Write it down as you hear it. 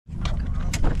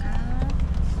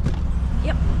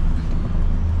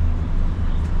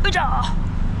가자.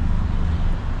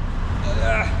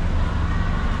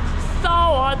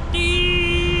 사와디.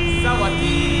 사와디.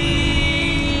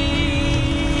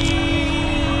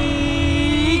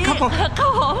 카포.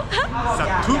 카포.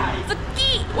 사투. 스키.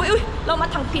 อุ๊ยเรามา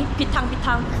ทางผิดท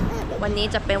างวันนี้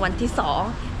จะเป็นวันที่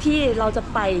2ที่เราจะ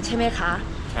ไปใช่ไหมคะ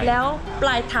แล้วปล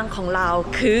ายทางของเรา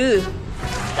คือ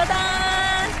ตะดา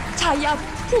ชายา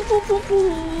푸푸푸푸.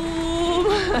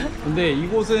 근데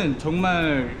이곳은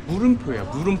정말 물음표야,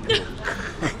 물음표.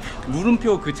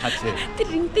 물음표 그 자체.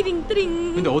 띠링.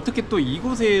 근데 어떻게 또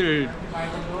이곳을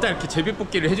딱 이렇게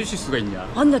제비뽑기를 해주실 수가 있냐?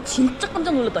 아니 나 진짜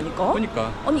깜짝 놀랐다니까.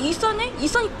 그러니까. 아니 이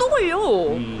산이 또 걸려.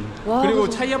 와, 그리고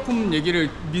차이아품 얘기를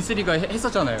민쓰리가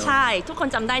했었잖아요. ใช่ทุกคน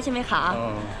จำได้ใช่ไหมคะ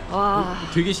와.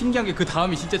 되게 신기한 게 그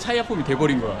다음이 진짜 차이아품이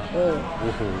돼버린 거야.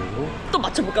 오호. 또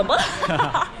맞춰볼까 한번?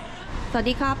 สวัส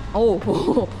ดีครับโอ้โห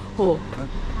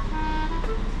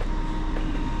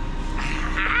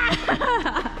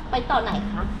ไปต่อไหน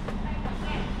คะ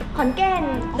ขอนแก่น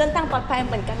เดินทางปลอดภัยเ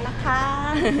หมือนกันนะคะ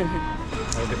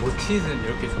근데 모치는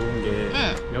이렇게 좋은 게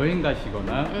여행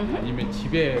가시거나 아니면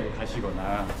집에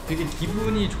가시거나 되게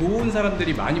기분이 좋은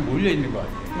사람들이 많이 몰려 있는 것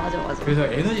같아요. 맞아. 그래서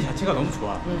에너지 자체가 너무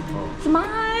좋아.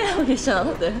 스마일 하고 계시잖아,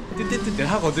 다들.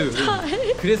 뜨뜻하거든.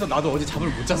 그래서 나도 어제 잠을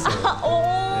못 잤어요.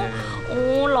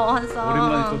 오, 러한사.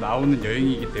 오랜만에 또 나오는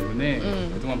여행이기 때문에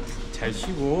그동안 잘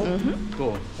쉬고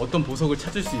또 어떤 보석을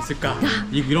찾을 수 있을까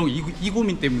이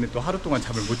고민 때문에 또 하루 동안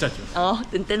잠을 못 잤죠.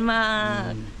 ตื่นเต้นมา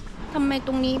กทำไมต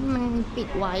รงนี้มันปิด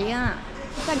ไว้อ่ะ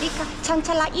สวัสดีค่ะชันช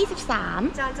ลา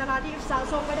23ชันชลา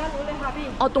23ส่งไปด้านนู้นเลยค่ะพี่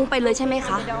เอาตรงไปเลยใช่ไหมค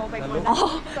ะ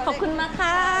ขอบคุณมากค่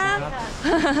ะ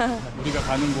우리가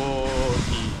가는 곳이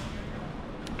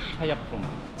차이아품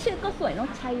ชื่อก็สวยเนาะ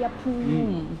ชัยภู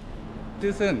มิ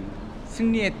뜻은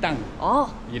승리의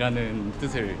땅이라는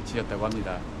뜻을 지었다고 합니다.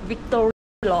 빅토리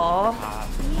เหรอ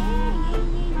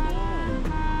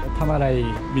ทำอะไร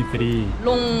มิตรี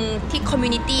ลงที่คอมมู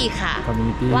นิตี้ค่ะ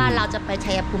ว่าเราจะไป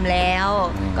ชัยภูมิแล้ว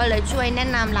ก็เลยช่วยแนะ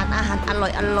นำร้านอาหารอ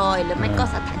ร่อยหรือไม่ก็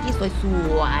สถานที่ส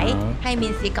วยๆให้มิ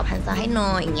นซีกับฮันซาให้หน่อ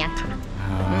ยอย่างเงี้ยค่ะ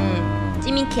จิ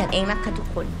มินเขียนเองนะคะทุก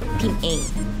คนพิมพ์เอง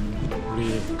우리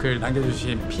글 남겨주신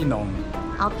피농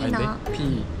เอาพี่น้อง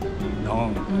피농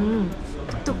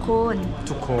ทุกคน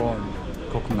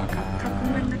ขอบคุณมากค่ะ ขอบคุ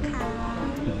ณมากนะคะ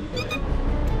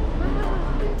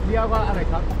เรียกว่าอะไร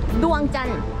ครับดวงจัน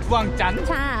ทร์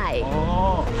ใช่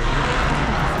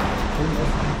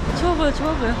ช่วยเบอร์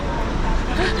가자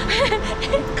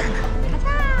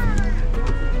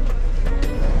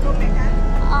ลงไหนคะ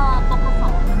ปกส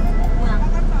เมือง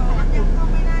ยังเข้า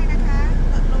ไม่ได้นะคะ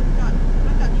ลงจอด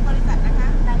ที่บริษัทนะคะ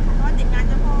ได้ค่ะเพราะว่าติดงานเ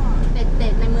จ้าพ่อเด็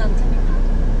ดในเมืองใช่ไหมคะ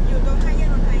อยู่ตรงค่ายยา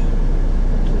โนไทย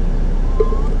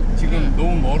지금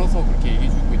너무 멀어서 그렇게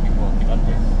얘기해주고 있는 것 같기도 한데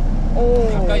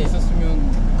가까이 있었으면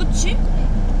그치?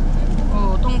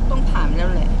 ต้องถามแล้ว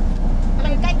แหละมั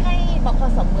นใกล้ๆบก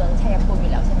สเมืองชัยภูมิอ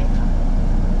ยู่แล้วใช่ไหมคะ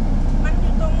มันอ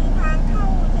ยู่ตรงทางเข้า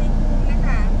ชัยภูมิ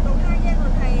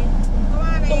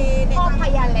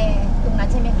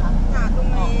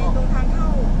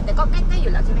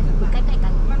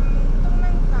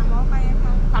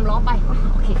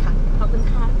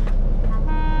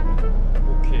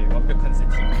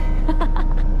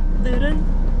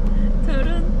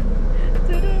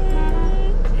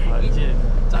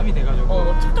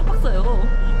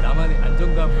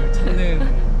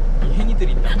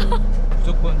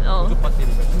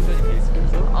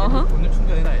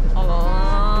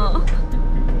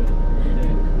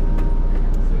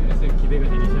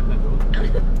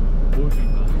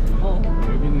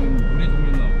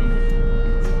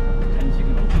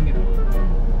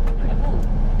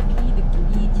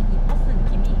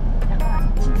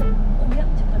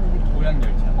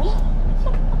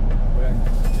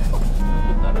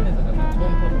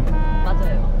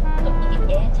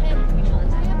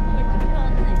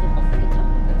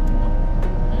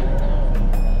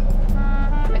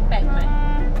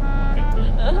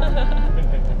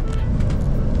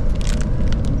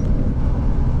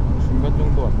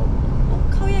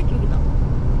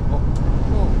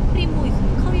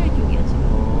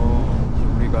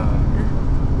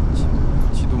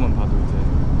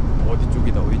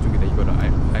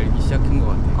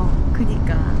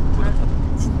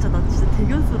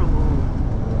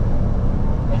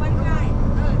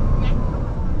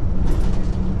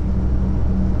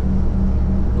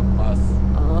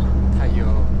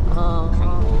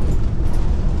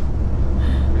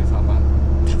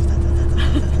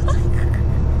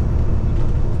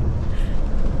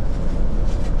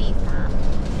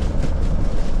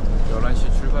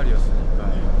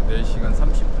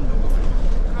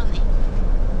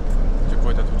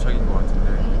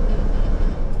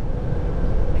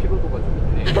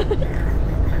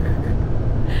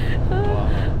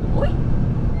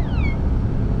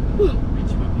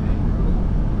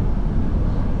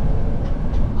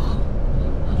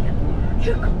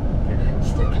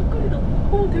진짜 길거리다.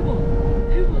 대박.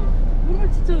 대박. 정말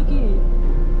진짜 여기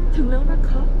들려나카?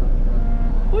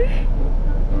 어이,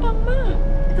 빵마.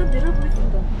 일단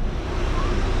내려보겠습니다.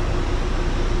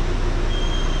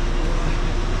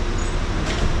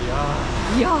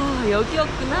 이야,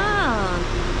 여기였구나.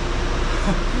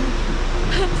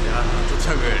 야,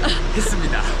 도착을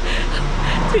했습니다.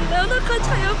 들려나카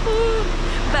차야고.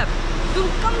 눈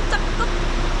깜짝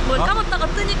뭘 감았다가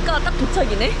뜨니까 딱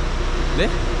도착이네. 네?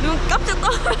 눈 깜짝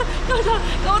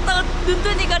감았다가 눈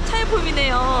뜨니까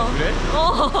차이품이네요. 그래?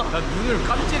 나 눈을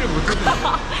감지를 못했는데.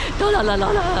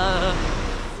 라라라라.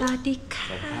 사디카.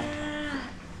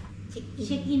 เ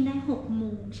ช็คอินได้6 โม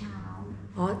งเช้า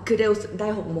그래요. 나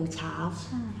 6โมงเช้า ใ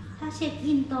ช่ค่ะถ้าเช็ค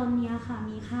อินตอนเนี้ยค่ะ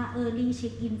มีค่า Early เช็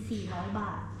คอิน400 บ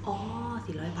าท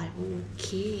 400 บาทโอเค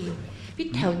พี่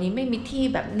แถวนี้ไม่มีที่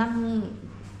แบบนั่ง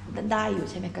ได้อยู่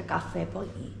ใช่ไหมกับกาแฟพวก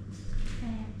นี้ แ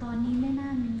ต่ตอนนี้ไม่น่า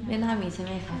มี ไม่น่ามีใช่ไห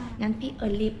มคะงั้นพี่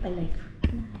รีบไปเลยค่ะ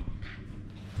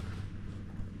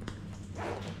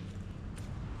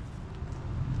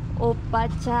โอปา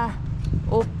ชา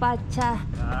โอปาชา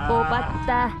โอปัต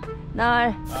ตา널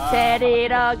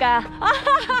데리러 가.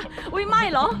 우이 마이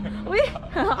러? 우이?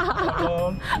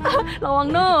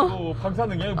 러왕노.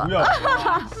 방사능이야? 뭐야?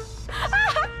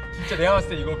 진짜 내가 봤을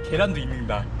때 이거 계란도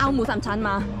익는다. 앙무 삼찬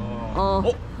마.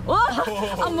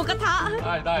 앙무 같아.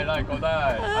 나 이거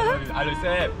나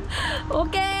알르셉.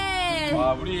 오케이.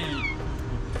 와 우리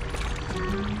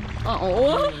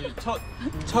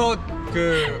첫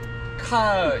그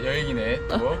카 여행이네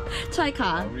또.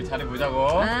 차이카. 우리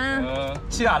잘해보자고.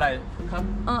 치 알아요? 카?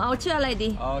 치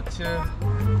알아야지. 치.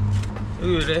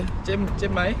 여기 그래? 잼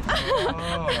마이?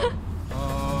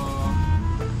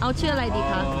 치 알아야지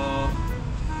카.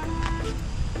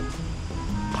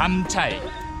 담차이.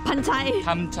 반차이.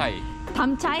 담차이.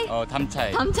 담차이?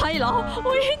 담차이. 담차이 러?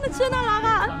 오이 나 추나 라가.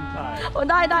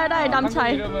 담차이. 다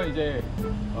담차이. 한국 이름은 이제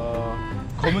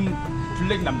검은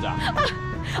블랙 남자.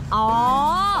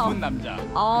 검은 남자.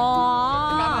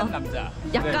 까만 남자.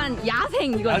 약간 네.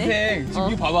 야생 이거네. 야생.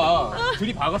 지금 이거 봐봐.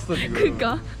 둘이 박았어 지금.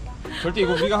 그니까. 절대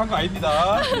이거 우리가 한 거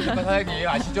아닙니다. 사장님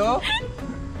아시죠?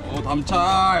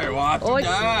 담차이. 와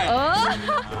찐잘.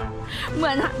 เห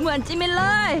มือนจิมินเล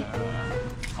ย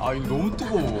아 이거 너무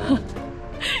뜨거워.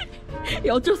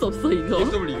 어쩔 수 없어 이거.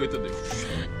 ESW 이거 있던데.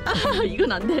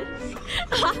 이건 안 돼.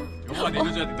 여보가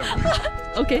내려줘야 된다고.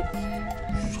 오케이.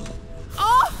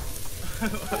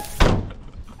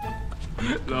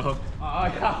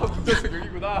 야 문전석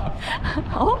여기구나.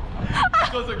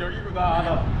 문전석 여기구나.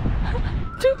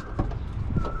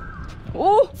 오.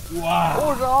 우와. 오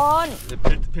ร้อน 네,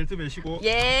 벨트 매시고. เ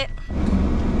ย้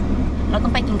เราต้อ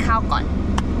งไปกินข้าวก่อน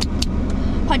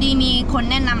พอดีมีคน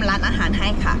แนะนำร้านอาหารให้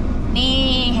ค่ะ นี่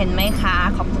เห็นไหมคะ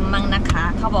ขอบคุณมากนะคะ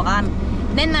เขาบอกว่า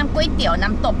แนะนำก๋วยเตี๋ยวน้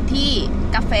ำตกที่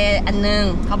กาแฟอันนึง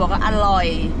เขาบอกว่าอร่อย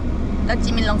แล้วจิ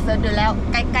มินลองเซิร์ชดูแล้ว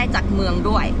ใกล้ๆจากเมือง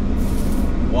ด้วย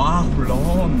ว้าวร้อ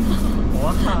นว้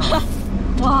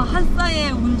าฮันเซ่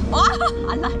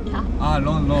อะไรอะ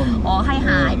ร้อนให้ห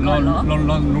ายก่อนเหรอ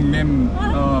ร้อนโรงแรม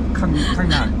ข้าง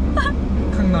หน้า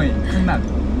ข้าง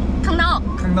นอก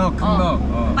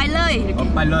ไปเลย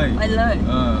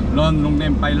ร้อนโรงแร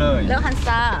มไปเลยแล้วฮัน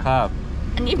ซ่าครับ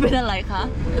อันนี้เป็นอะไรคะ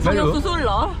ฟอยล์ซุ่นเ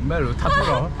หรอไม่รู้ทับเ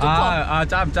หรอ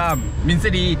จำมินซี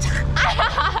ดี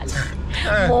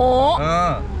โม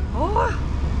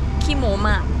ขี้โมม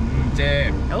ากเจ็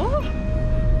บ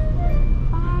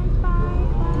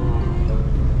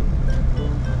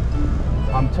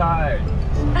밤차이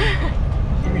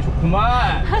힘이 좋구만.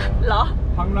 เหรอ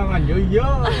황랑한 여여.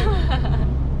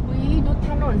 อุ้ยดูถ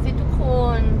นนสิทุกค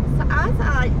นสะอา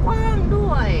ดกว้างด้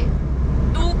วย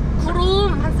ดูครู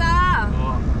มฮันซ่า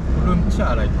구름 치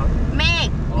알아요? เมฆ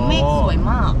สวย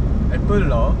มาก 애플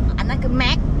러. อันนั้นคือแ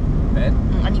ม็ก 맥.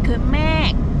 อันนี้คือแม็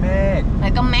ก แล้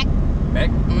วก็แม็ก 맥.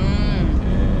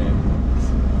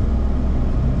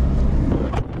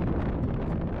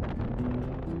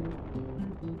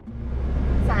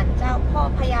 ศาลเจ้าพ่อ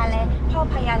พญาแ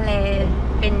ล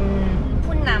เป็น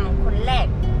ผู้นำคนแรก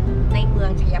ในเมือ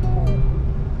งชัยภูมิ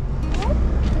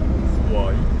สว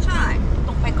ย ใช่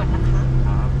ต้องไปก่อนนะคะ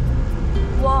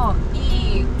ว้าวอี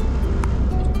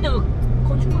ตึก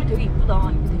건축물이 되게 이쁘다.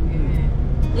 이거 되게.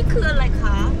 นี่คืออะไรค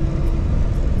ะ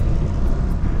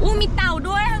มีเต่า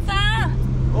ด้วยฮันซ่า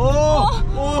오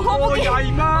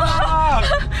야이마.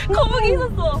 거북이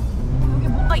있었어. 여기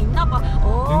뭔가 있나봐.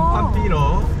 등판 삐러.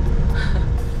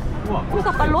 우와.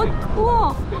 사발롯. 우와.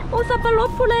 사발롯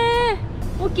풀에.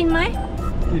 กินไหม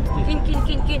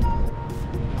กิน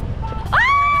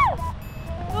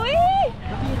อุ้ย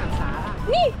พี่หันษา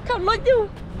นี่ขับรถอยู่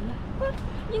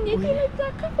ยินดีที่รู้จั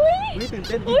กค่ะอุ้ยตื่นเ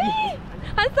ต้นดี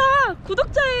한사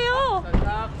구독자예요. 와.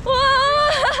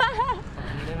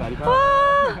 와.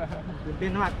 เป็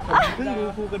นมากเพิ่งดู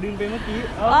ครูกระดึงไปเมื่อกี้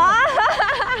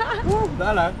แล้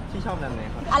วเหรอที่ชอบแบบไหน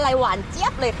ครับ อะไรหวานเจี๊ย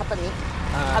บเลยครับตอนนี้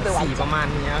เอาไปหวาน สีประมาณ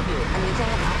นี้ครับพี่ อันนี้ใช่ไ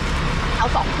หมคะเอา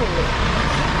2 ถุงเลย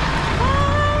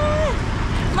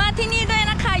มาที่นี่ด้วย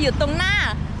นะคะอยู่ตรงหน้า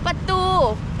ประตู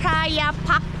พระยา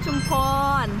พักชุมพ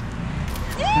ร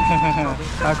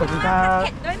ขอบคุณครับ เ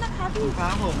ผ็ดด้วยนะคะพี่ ครั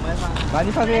บผมไม่ฟังมา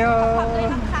นี่ฟังเดียว เลย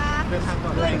นะคะ เดินทางก่อ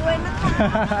นเลย รวยๆนะคะ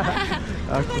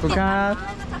ขอบคุณครับ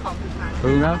ขอบคุณค่ะ ขอบคุ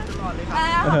ณครับ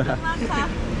แล้วขอบคุณมากค่ะ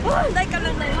ได้กำ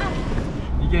ลังใจมาก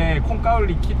이게 콩가루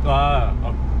리퀴드와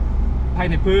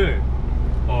파인애플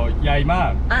야이막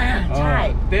ใช่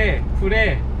때 풀에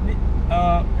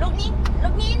ลูกนี้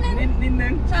นึง 닌는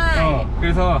자.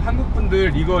 그래서 한국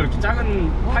분들 이거 이렇게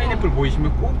작은 파인애플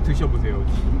보이시면 꼭 드셔보세요.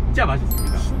 진짜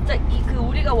맛있습니다. 진짜 그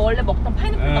우리가 원래 먹던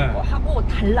파인애플 네. 하고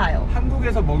달라요.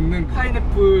 한국에서 먹는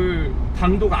파인애플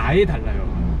당도가 아예 달라요.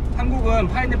 한국은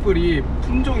파인애플이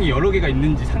품종이 여러 개가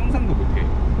있는지 상상도 못해.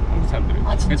 한국 사람들은.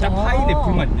 아, 진짜? 그냥 딱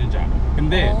파인애플만 있는지 알아.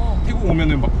 근데 태국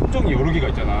오면은 막 품종이 여러 개가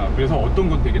있잖아. 그래서 어떤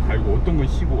건 되게 달고 어떤 건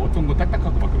시고 어떤 건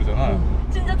딱딱하고 막 그러잖아.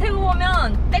 진짜 태국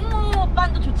오면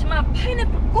땡모반도 좋지만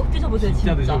파인애플 꼭 드셔보세요.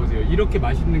 진짜 드셔보세요. 이렇게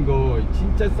맛있는 거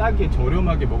진짜 싸게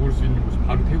저렴하게 먹을 수 있는 곳이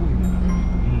바로 태국입니다.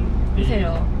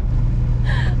 보세요.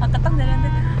 아까 딱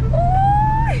내렸는데 오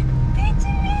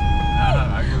비지미.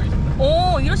 알고 계신다.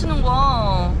 오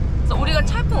이러시는구나. 그래서 우리가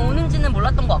차이풍 오는지는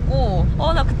몰랐던 것 같고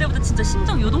나 그때부터 진짜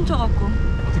심장 요동쳐갖고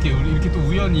어떻게 우리 이렇게 또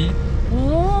우연히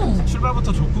오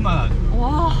출발부터 좋구만 아주.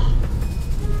 와.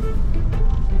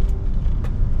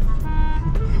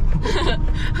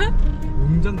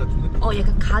 농장 같은데?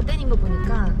 약간 가든인 거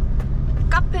보니까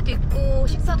카페도 있고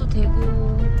식사도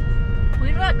되고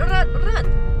으랏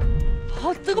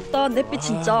뜨겁다 햇빛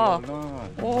진짜.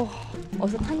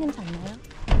 어디서 탄 냄새 안 나요?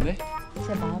 네?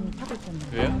 제 마음이 타고 있잖아요.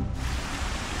 왜요?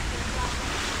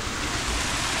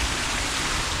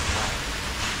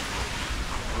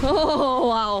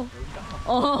 와우.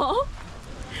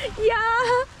 야.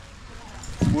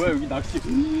 뭐야 여기 낚시.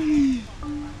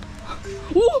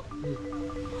 오.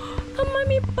 정말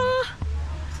미빠.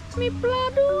 미빠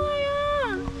ด้วยอ่ะ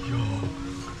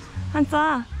한사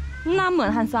หน้าเหมือน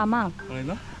ฮันซามาก อะไร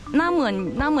นะ หน้าเห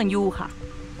มือนยูค่ะ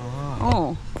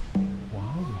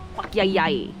ปากใหญ่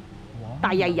ๆต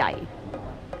าใหญ่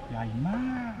야 임마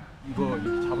이거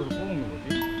이렇게 잡아서 구워먹는 거지?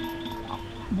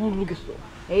 모르겠어.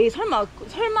 에이 설마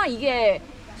이게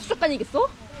수족관이겠어?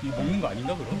 이거 먹는 거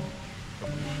아닌가 그럼?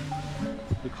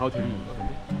 이거 가도 되는 건가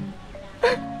근데?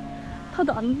 다들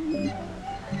안.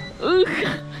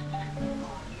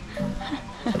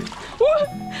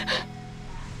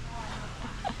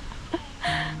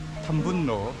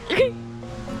 단분로.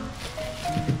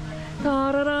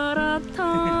 타라라라타.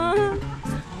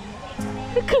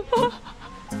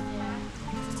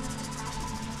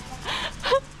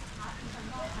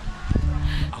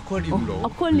 아쿠아리움로.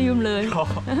 아쿠아리움เลย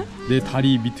내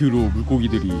다리 밑으로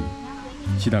물고기들이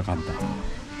지나간다.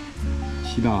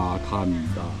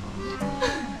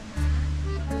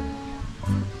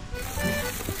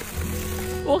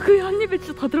 와, 그 한 입에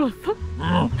진짜 다 들어갔어?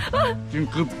 지금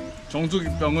그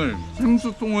정수기병을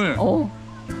생수통을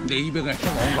내 입에 그냥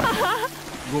쳐 넣은 거야.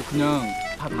 이거 그냥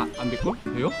다 안 될걸?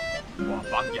 돼요? 와,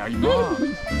 막 야이마.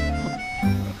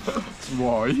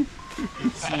 스와이.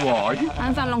 อั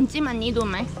นซาลองจิ้มอันนี้ดู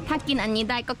ไหมถ้ากินอันนี้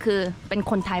ได้ก็คือเป็น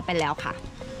คนไทยไปแล้วค่ะ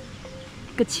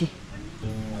그치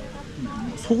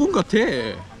소금 같아.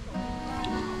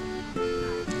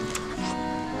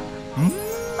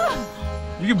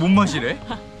 이게 뭔 맛이래?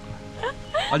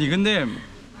 아니 근데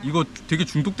이거 되게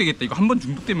중독되겠다. 이거 한 번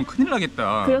중독되면 큰일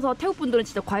나겠다. 그래서 태국 분들은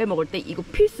진짜 과일 먹을 때 이거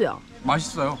필수야.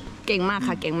 맛있어요. เก่งมาก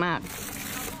ค่ะเก่งมาก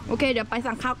โอเคเดี๋ยวไป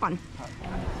สั่งข้าวก่อน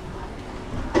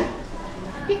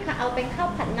พี่คะเอาเป็นข้าว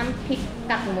ผัดน้ำพริก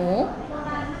กากหมู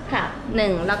ค่ะ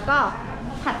1แล้วก็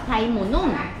ผัดไทยหมูนุ่ม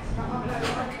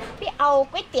พี่เอา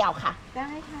ก๋วยเตี๋ยวค่ะได้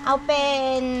ค่ะเอาเป็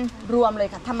นรวมเลย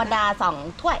ค่ะธรรมดา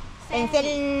2ถ้วยเป็นเส้น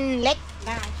เล็กไ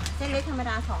ด้เส้นเล็กธรรมด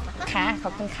า2นะคะค่ะขอ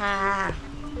บคุณค่ะ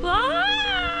ว้า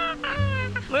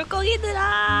물고기들아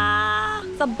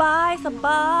สบาย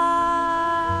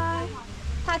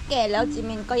ถ้าแก่แล้วจิ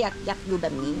มินก็อยากอยู่แบ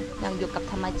บนี้อยากอยู่กับ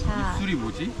ธรรมชาติ 술이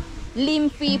뭐지? ริม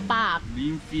ฟีปาก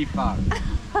림피박.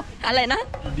 อะไรนะ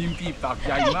림피박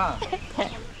야이마.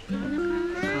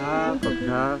 아,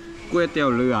 꾸에떼오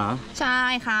르아. ใช่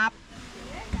ครับ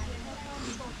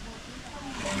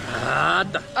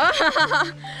아따.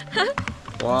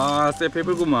 와, 쎄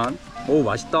배불구만. 오,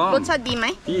 맛있다. รสชาติดีไหม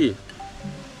이.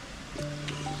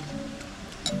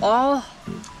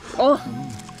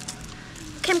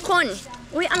 เข้มข้น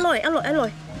อุ้ยอร่อย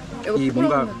이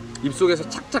뭔가 입속에서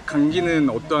착착 감기는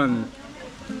어떤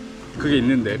그게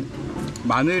있는데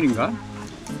마늘인가?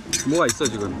 뭐가 있어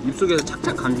지금 입속에서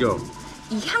착착 감겨.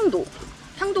 이 향도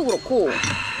그렇고.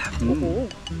 오호.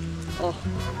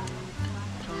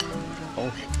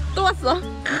 또 왔어.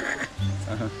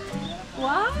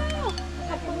 와우.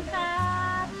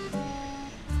 감사합니다.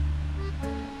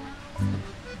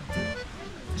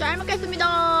 잘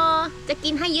먹겠습니다. จะกิ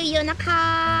นให้เยอะๆนะคะ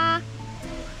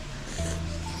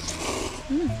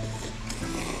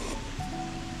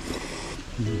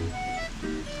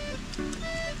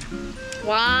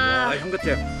와. 와 향긋해.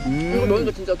 이거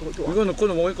넣으니까 진짜 더 좋아. 이거 넣고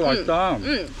먹으니까 맛있다.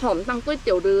 หอมทั้งก๋วยเ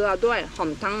ตี๋ยวเรือด้วยหอม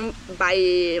ทั้งใบ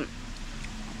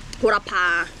โหระพา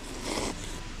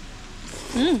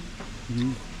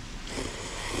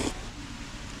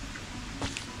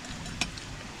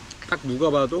딱 누가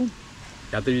봐도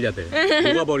야들야들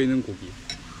녹아버리는 고기.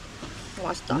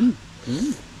 맛있다.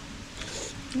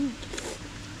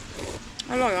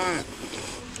 어ร่อย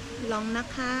ลองนะ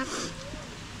ครับ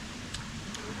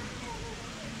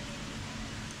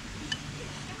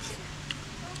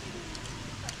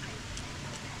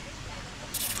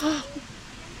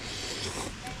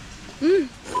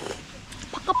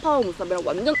팥가파오 무쌈이랑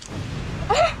완전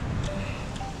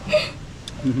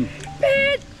ผ็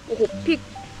ด โอ้โหพ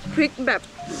ริกแบบ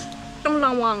ต้องร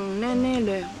ะวังแน่ๆเ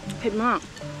ลยเผ็ดมาก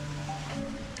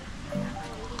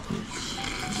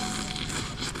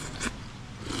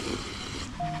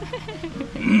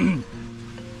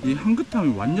이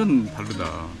향긋함이 완전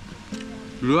다르다.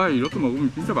 르아이 이렇게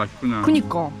먹으면 진짜 맛있구나.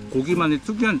 그니까 고기만의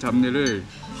특이한 잡내를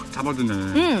확 잡아주네.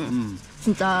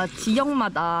 진짜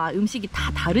지역마다 음식이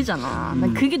다 다르잖아.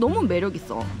 난 그게 너무 매력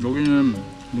있어. 여기는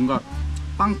뭔가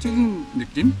빵 튀긴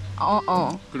느낌?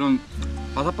 그런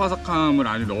바삭바삭함을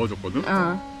안에 넣어줬거든?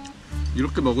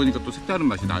 이렇게 먹으니까 또 색다른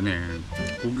맛이 나네.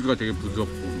 고기가 되게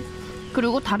부드럽고.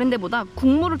 그리고 다른 데보다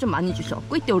국물을 좀 많이 주셔.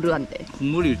 꾸이띠오 르한데.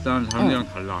 국물이 일단 다른 데랑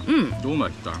달라. 너무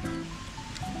맛있다.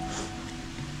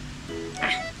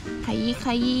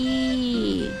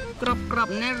 가이. 그럽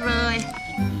내래.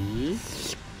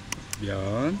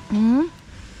 면.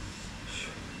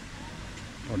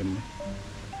 어렵네.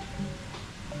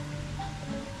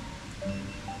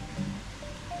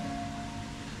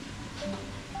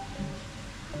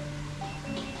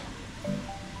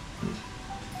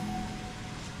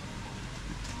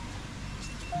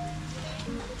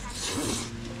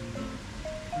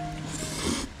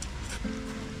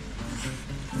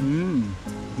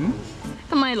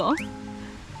 왜?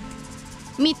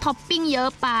 มีท็อปปิ้งเยอะ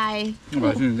ไป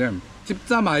맛있는데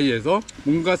 13아이에서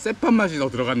뭔가 쎄판 맛이 더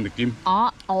들어간 느낌.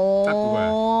 딱 그거야.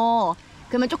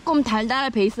 그러면 조금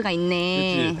달달한 베이스가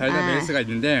있네. 그치, 달달 베이스가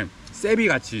있는데 셉이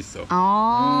같이 있어.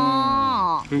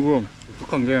 그리고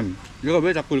독특한 게 얘가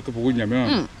왜 자꾸 이렇게 보고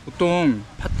있냐면 보통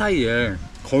팟타이에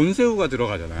건새우가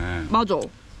들어가잖아. 맞아.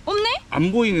 없네?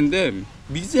 안 보이는데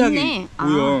미세하게 있네.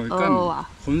 보여. 그러니까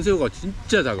건새우가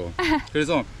진짜 작아.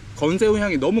 그래서 건새우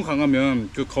향이 너무 강하면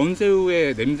그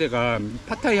건새우의 냄새가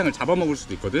팟타이 향을 잡아먹을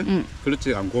수도 있거든.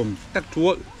 그렇지 않고 딱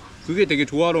그게 되게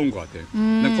조화로운 것 같아.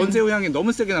 난 건새우 향이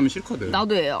너무 세게 나면 싫거든.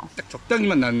 나도예요. 딱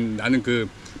적당히만 나는 그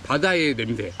바다의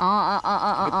냄새.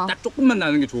 딱 조금만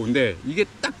나는 게 좋은데 이게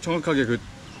딱 정확하게 그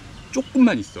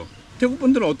조금만 있어. 태국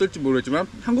분들은 어떨지 모르겠지만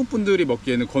한국 분들이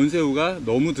먹기에는 건새우가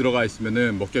너무 들어가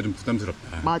있으면은 먹기가 좀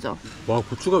부담스럽다. 맞아. 와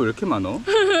고추가 왜 이렇게 많어?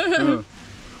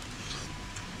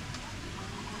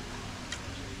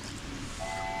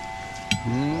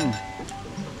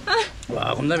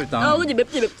 와 겁나 맵다.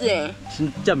 그치 맵지.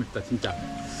 진짜 맵다 진짜.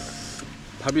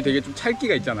 밥이 되게 좀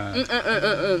찰기가 있잖아.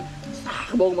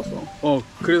 싹 먹어봤어.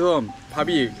 그래서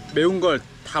밥이 매운 걸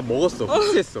다 먹었어.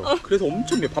 흡수했어. 그래서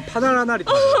엄청 매워. 밥 하나하나리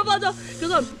다. 맞아.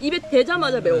 그래서 입에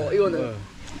대자마자 매워 이거는.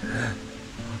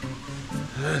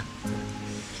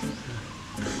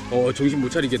 정신 못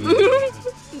차리겠네.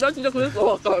 나 진짜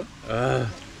그랬어 아까.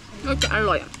 이렇게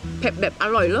알로야. 맵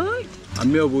알로이.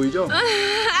 안 매워 보이죠?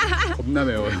 겁나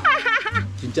매워요.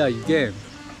 진짜 이게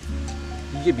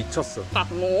미쳤어.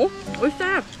 뭐?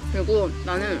 얼싸. 그리고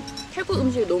나는 태국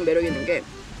음식이 너무 매력 있는 게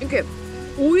이렇게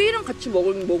오이랑 같이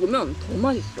먹으면 더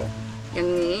맛있어.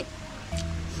 양니.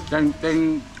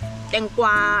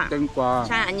 땡과.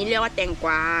 잘 안 일려와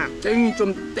땡과. 땡이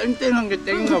좀 땡땡한 게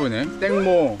땡인가 보네.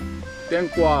 땡모,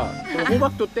 땡과. 그럼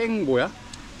호박도 땡 뭐야?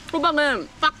 호박은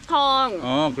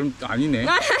팍텅. 그럼 아니네.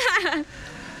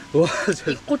 와,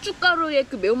 고춧가루의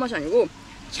그 매운맛이 아니고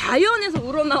자연에서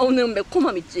우러나오는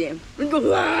매콤함 있지. 그러니까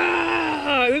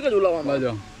와 여기까지 올라와.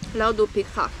 맞아. แล้วดูพริก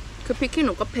ค่ะคือพริกขี้ห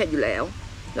นูก็เผ็ดอยู่แล้ว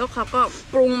แล้วเขาก็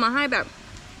ปรุงมาให้แบบ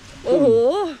โอ้โห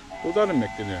또 다른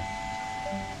맵기네.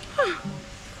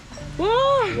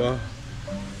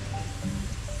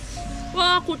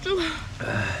 와 고추가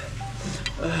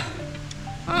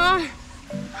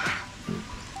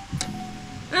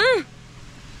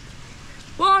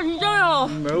와 진짜요.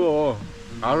 매워.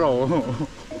 알아.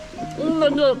 나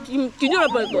기절할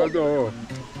뻔했어. 맞아.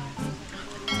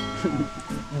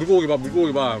 물고기 봐,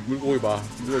 물고기 봐, 물고기 봐,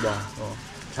 물고기 봐.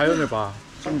 자연을 봐.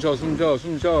 숨 쉬어, 숨 쉬어,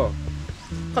 숨 쉬어.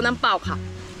 ขอน้ำเปล่าค่ะ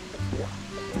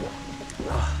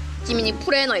จิมินิพู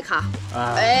ดให้หน่อยค่ะ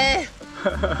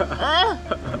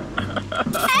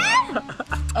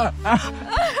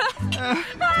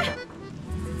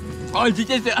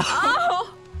진짜 쎄.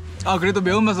 그래도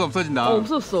매운맛은 없어진다.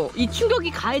 없었어. 이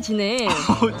충격이 가해지네.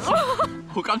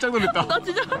 깜짝 놀랐다. 나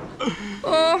진짜.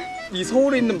 이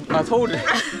서울에 있는 서울에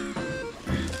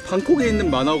방콕에 있는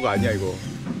마나오가 아니야 이거.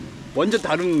 완전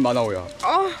다른 마나오야.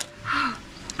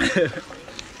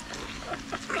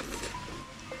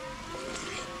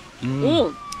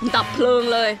 나 플렁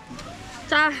เลย.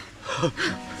 자.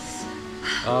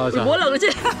 우리 자. 뭐라 그러지?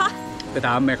 그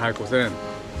다음에 갈 곳은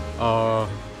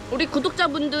우리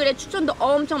구독자분들의 추천도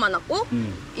엄청 많았고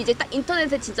이제 딱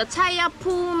인터넷에 진짜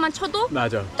차이아프만 쳐도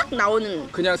맞아. 딱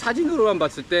나오는. 그냥 사진으로만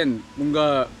봤을 땐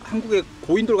뭔가 한국의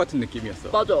고인돌 같은 느낌이었어.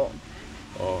 맞아.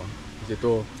 이제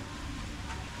또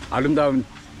아름다운.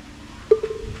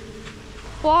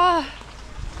 와,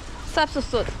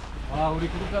 쌉소스. 우리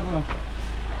구독자분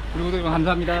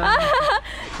감사합니다.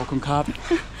 볶음밥.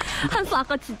 한수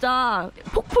아까 진짜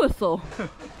폭포였어.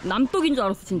 남독인 줄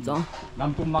알았어 진짜.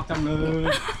 남쪽 막장면.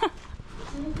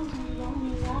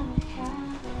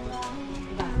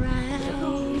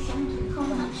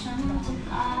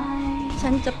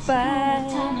 잔짜빠.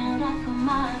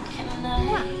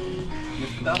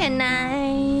 Can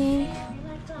I?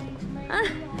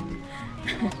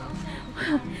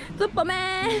 슈퍼맨.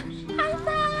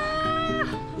 한사.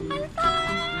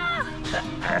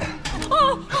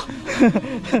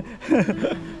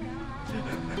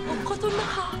 거짓말.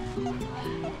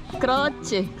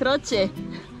 그렇지, 그렇지.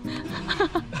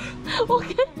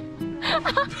 오케이.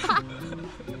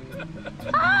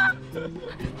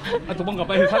 도망가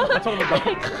빨리 사진 다 쳐다본다.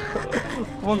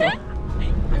 도망가.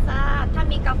 한사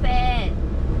타미 카페.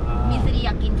 미스리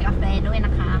야킨 카페ด้วยน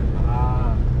ะคะ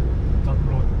จอด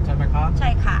รถใช่ไหมครับ ใช่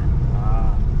ค่ะ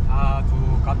타두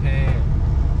카페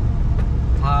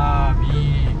타미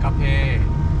카페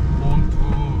홈투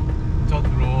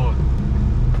저드롯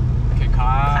오케이 ค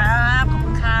รับขอบคุ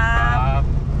ณครับ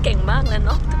เก่งมากเลยเ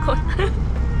นาะทุกคน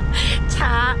ช้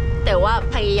าแต่ว่า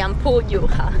พยายามพูดอยู่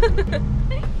ค่ะ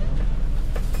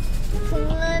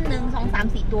풍은 1, 2, 3,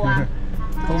 4 ตัว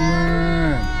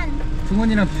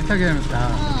풍은이랑 비슷하게 생겼다.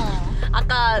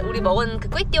 아까 우리 먹은 그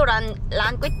ก๋วยเตี๋ยว 란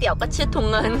ก๋วยเตี๋ยว ก็ชื่อ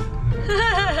통은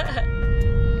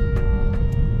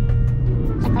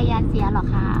จักรยานเสียหรอ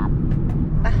ครับ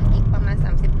ไปอีกประมาณ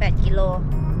38กิโล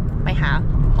ไปหา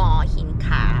หอหินข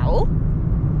าว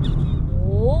โ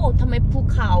อ้ทำไมภู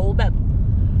เขาแบบ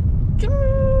จุ๊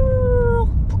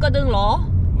북가등เหรอ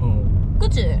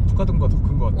그치? 북가등보다 더 큰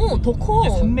거 같아. 더 커. 이게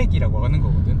산맥이라고 하는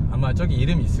거거든. 아마 저기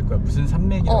이름이 있을 거야. 무슨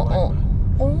산맥이라고 하는 거야.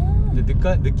 근데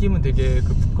느낌은 되게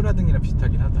그 푸꾸라등이랑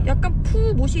비슷하긴 하다. 약간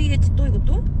푸 모시겠지 또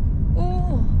이것도? 오,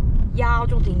 ยาว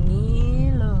จนถึงนี้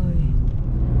เลย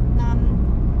น้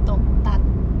ำตกตัด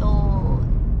โตน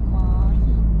หอ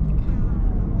หินข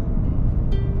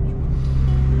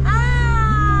า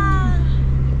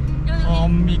ว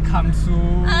엄미 감수.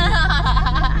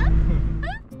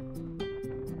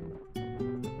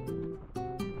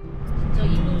 진짜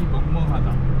이 멍멍하다.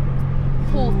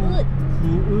 후읒.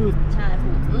 후읒. 자,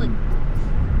 후읒.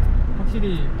 확실히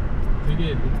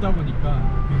되게 높다 보니까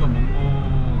귀가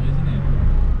멍멍해지네요.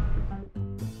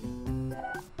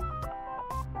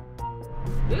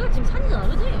 여기가 지금 산이잖아,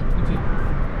 그치? 그치?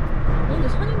 근데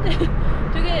산인데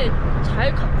되게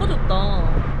잘 가꿔줬다.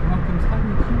 그만큼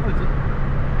산이 큰 거지.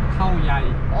 카오야이.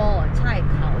 ใช่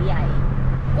เขาใหญ่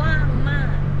กว้างมาก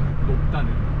높다는.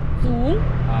 สูง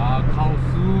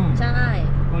카오숭. ใช่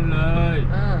꼴레이.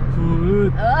 굿.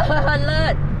 เลิ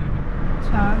ศ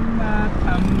참마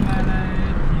참마라이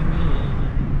티니.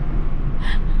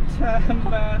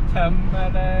 참마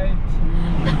참마라이 티니.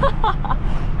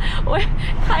 โอ้ย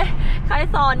ใคร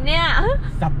สอนเนี่ย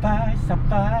사빠이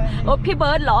사빠이. โอ้พี่เ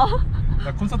บิร์ดเหรอ 나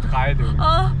콘서트 가야 돼.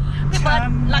 พี่เบิร์ด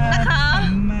รักนะคะ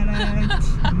참마라이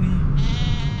티니.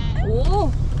 โอ้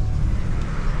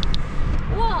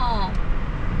ว้าว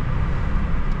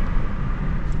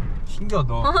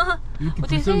신기하다. 이렇게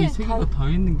어떻게 불성이 세 세 개 개가 다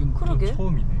있는 건 그러게.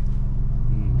 처음이네.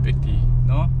 백디,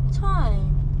 너? ใช่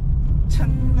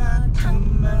참마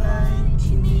참마라이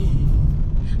티니.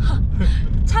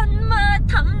 ฉันมา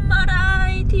ทำอะไร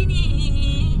ที่นี่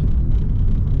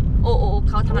โอ้เ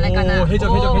ขาทำอะไรกันอะ 해적,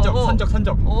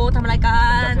 선적. โอ้ทำอะไรกั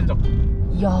น 선적.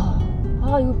 อย่า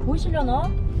아 이거 보이시려나?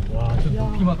 와, 저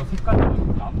높이마다 색깔이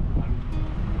나무도 다르고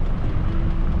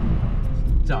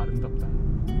진짜 아름답다.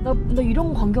 나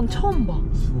이런 광경 처음 봐.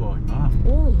 수어, 아,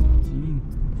 오. 진,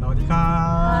 사우디카.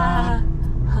 아.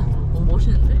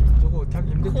 멋있는데? 저거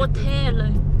타기 힘들 텐데.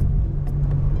 호텔.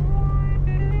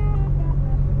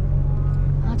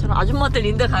 아 저런 아줌마들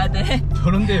인데 가야 돼.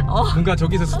 저런데 뭔가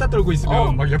저기서 수다 떨고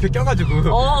있으면 막 옆에 껴가지고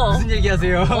무슨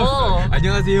얘기하세요?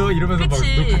 안녕하세요 이러면서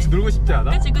그치. 막 같이 놀고 싶지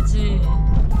않아? 그치.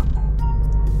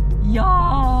 이야.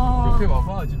 옆에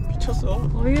봐봐 지금 미쳤어.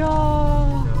 이야.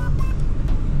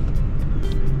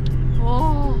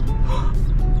 와.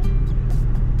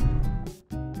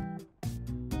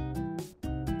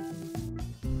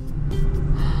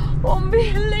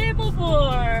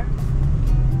 Unbelievable.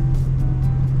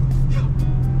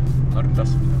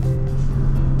 아름답습니다.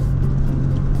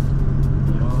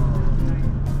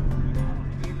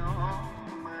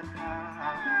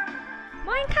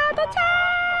 마인카 도착.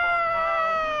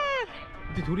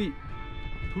 근데 돌이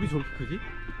저렇게 크지?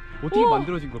 어떻게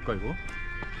만들어진 걸까 이거?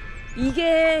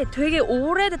 이게 되게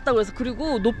오래됐다고 그래서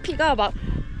그리고 높이가 막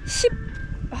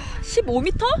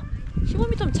 15m?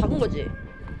 15m면 작은 거지.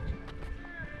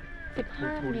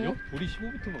 돌이요? 돌이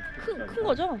 15m면 큰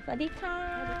거죠? 사디카.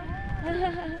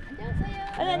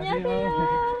 안녕하세요.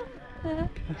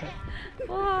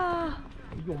 와.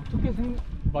 이게 어떻게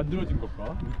만들어진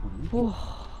걸까? 이 돌이?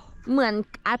 เหมือน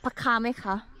อัลปาคาไหมค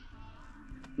ะ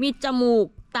มีจมูก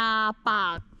ตาปา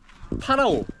ก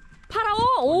파라오. 파라오.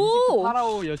 오.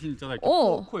 파라오 여신 있잖아. 이렇게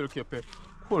오. 코 이렇게 옆에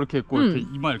코 이렇게 있고 이렇게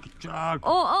이마 이렇게 쫙.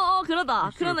 그러다.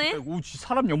 그러네. 오,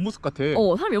 사람 옆모습 같아.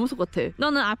 사람 옆모습 같아.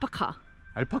 너는 알파카.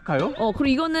 알파카요? 그리고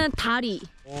이거는 다리.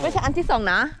 ไม่ใช่อันที่สอง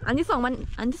นะ อันที่สองมัน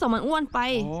อ้วนไป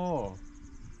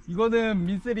이거는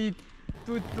민세리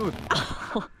뚜뚜.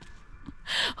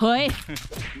 เฮ้ย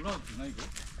올라가도 되나 이거?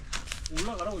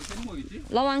 올라가라고 이렇게 하는 거겠지?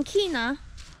 ระวังขี้นะ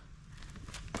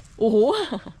โอ้โห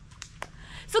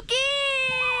수끼!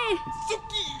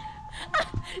 수끼!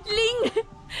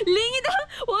 링이다!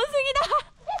 원숭이다!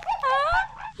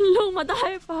 롱마다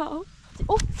해봐.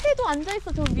 새도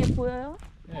앉아있어. 저 위에 보여요?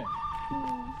 네.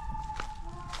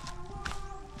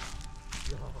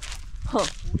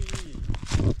 우리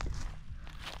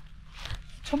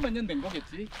천몇 년 된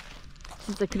거겠지?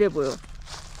 진짜 그래 보여.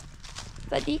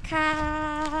 สวัสดีค่ะ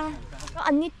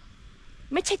อันนี้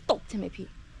ไม่ใช่ตกใช่ไหมพี่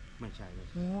ไม่ใช่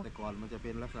แต่ก่อนมันจะเป็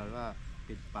นลักษณะว่าเ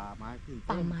ป็นป่าไม้ขึ้น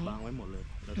ป่าไม้ วางไว้หมดเลย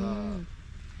แล้วก็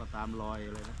ตามรอยอ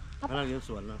ะไรนะพนักงานส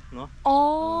วนเนาะ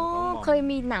เคย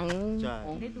มีหนัง ใช่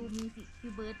ได้ดูมีสิ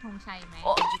พี่เบิร์ดธงชัยไหม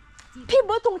พี่เ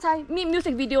บิร์ดธงชัยมีมิว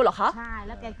สิกวิดีโอเหรอคะ ใช่ แ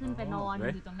ล้วแกขึ้นไปนอน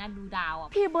อยู่ตรงนั้นดูดาวอ่ะ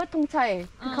พี่เบิร์ดธงชัย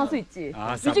그 가수 있지 아,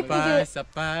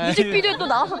 쌉빨. 뮤직비디오에 또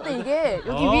나왔었대 이게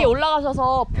여기 위에 올라가셔서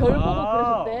별 보고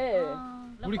그러셨대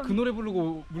우리 그 노래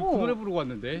부르고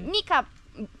왔는데. นี่ค่ะ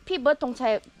พี่เบิร์ดธงชั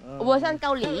ยเวอร์ชันเก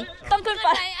าหลีต้องขึ้นไป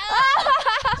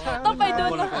ต้องไปดู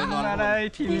นะ 나라의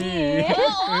팀이.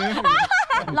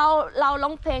 เราร้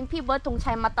องเพลงพี่เบิร์ดธง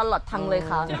ชัยมาตลอดทางเลย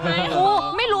ค่ะโอ้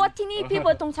ไม่รู้ว่าที่นี่พี่เ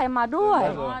บิร์ดธงชัยมาด้วย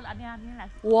อ๋ออันนี้แหละ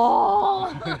ว้าว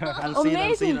อัน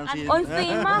ซีน ออนซี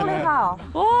นมากเลยค่ะ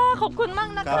ว้าขอบคุณมาก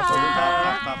นะ ครั คะ บขอบคุณค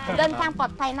รับ เดินทางปลอ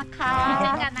ดภัยนะคะ เจ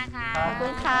อกันนะคะ ขอบคุ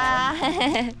ณค่ะ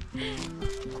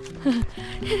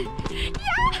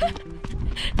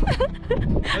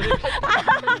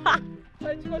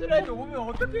사진 찍어주라 해도 오면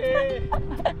어떡해.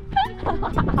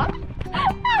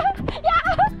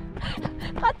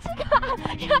 같이 가.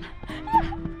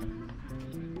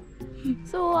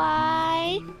 สวย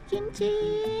จินจี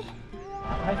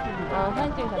ให้จริ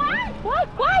งว้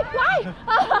าย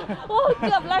โอ้เ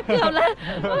กือบแล้ว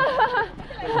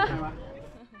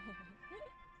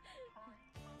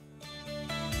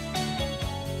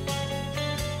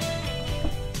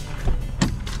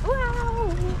ว้าว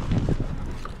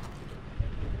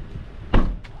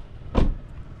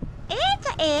จ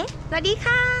ะเอ๋สวัสดี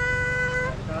ค่ะ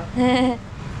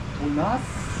도나스.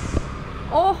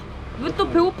 왜 또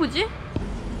배고프지?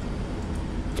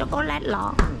 초콜릿เหรอ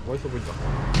멋있어 보인다.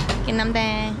 กินน้ำแด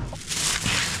ง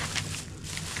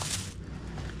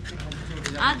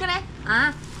그래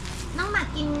น้องหมา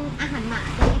กินอาหารหมา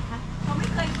ใช่ไหมคะเขาไม่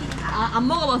เคยกินค่ะ안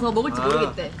먹어봐서 먹을지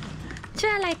모르겠대 ชื่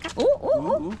ออะไรคะโอ้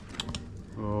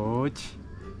오치.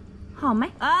 หอมไหม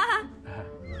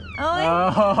เอ้ย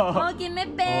กินไม่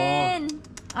เป็น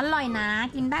อร่อยนะ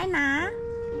กินได้นะ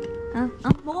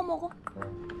먹어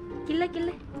กินเลย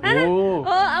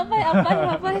เอาไป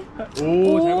오,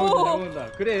 잘 먹는다.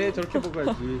 그래, 저렇게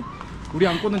먹어야지. 우리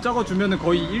안고는 적어 주면은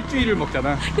거의 일주일을 먹잖아.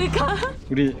 그러니까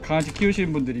우리 강아지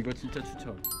키우시는 분들 이거 진짜 추천.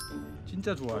 진짜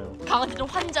좋아요. 강아지 좀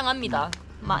환장합니다.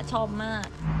ชอบมาก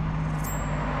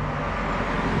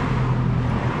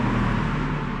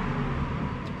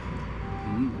음.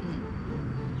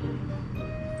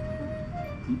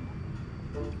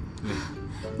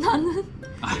 나는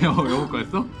여보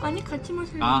거였어? 아니 같이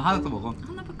마실래. 아 하나 더 먹어.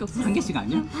 하나밖에 없어. 한 개씩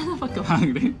아니야? 하나밖에 없어. 아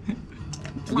그래?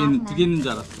 두 개 있는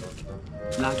줄 알았어.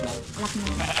 락.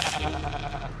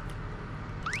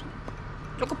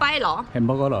 초코파이 เหรอ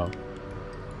햄버거라.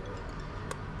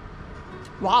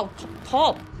 와우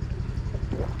톱.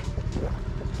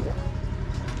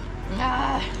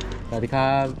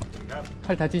 사디캅.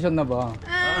 팔 다치셨나봐.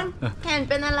 แขนเ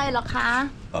ป็นอะไรเหรอคะ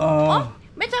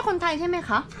ไม่ใช่คนไทยใช่ไหม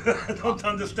คะ Don't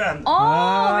understand.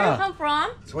 Where you come from?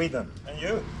 Sweden. And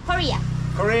you? Korea.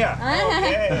 Korea.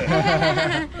 Okay.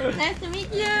 Nice to meet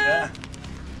you.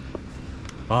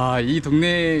 와, 이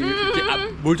동네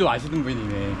뭘 좀 아시는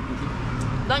분이네.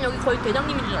 난 여기 거의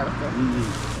대장님인 줄 알았어.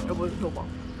 여보 이거 봐.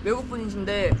 외국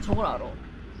분이신데 저걸 알아.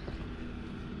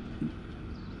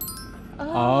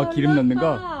 기름 넣는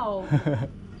거?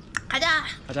 가자.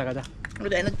 가자.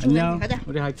 우리 에너지 충전해. 안녕. 가자.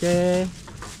 우리 갈게.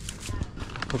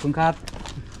 볶음캅.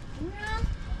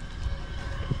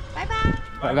 바이바이.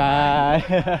 바이바이.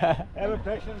 Have a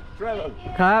pleasant travel.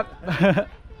 캅.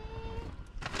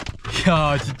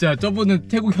 야, 진짜 저분은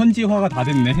태국 현지화가 다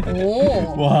됐네.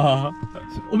 오. 와.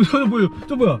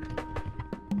 저 뭐야?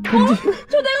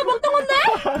 저 내가 먹던 건데?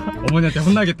 어머니한테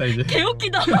혼나겠다 이제.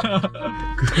 개웃기다.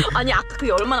 아니 아까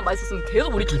그게 얼마나 맛있었으면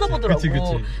계속 우리 쳐다보더라고.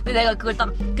 그치. 근데 내가 그걸 딱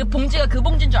그 봉지가 그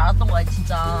봉지인 줄 알았던 거야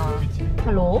진짜.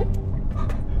 할로?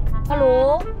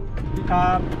 할로?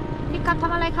 캅. พี่ครับท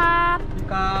ำอะไรครับ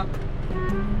캅.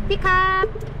 พี่ครับ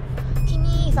ที่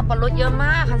นี่สับปะรดเยอะม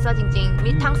ากคันซาจริงๆ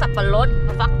มีทั้งสับปะรด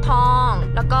ฟักทอง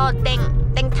แล้วก็เ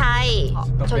ต็งไทย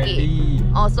저기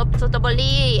สตรอเบอ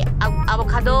รี่อะโว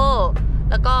คาโด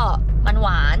แล้วก็มันหว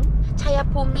านชัย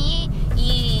ภูมินี้이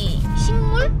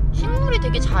식물이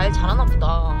되게 잘 자라나 보다.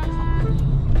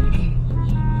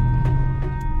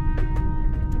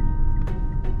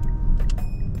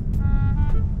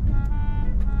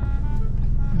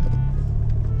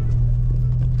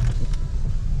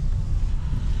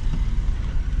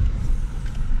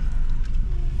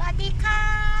 사디카.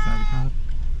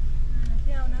 เ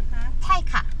ที่ยวนะคะ ใช่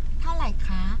ค่ะเท่าไหร่ค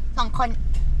ะ2 คน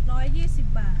 120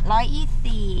 บาท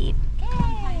 120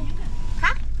ค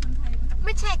ะ คนไทยไหม ไ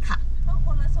ม่ใช่ค่ะ ต้องค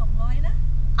นละ200นะ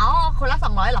อ๋อคนละ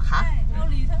200เหรอคะ ใช่เกา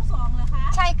หลีทั้ง2เหรอคะ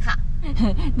ใช่ค่ะ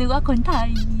นึกว่าคนไทย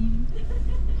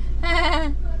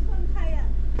คนไทยอ่ะ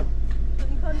เ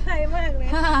ป็นคนไทยมากเลย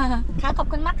ค่ะขอบ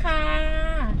คุณมากค่ะ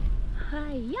ไฮ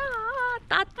ยา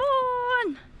ตาตูน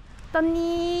ตอน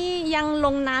นี้ยังล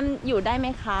งน้ำอยู่ได้ไหม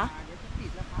คะ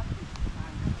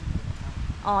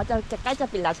อ๋อจะใกล้จะ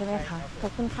ปิดแล้วใช่ไหมคะขอ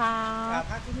บคุณค่ะ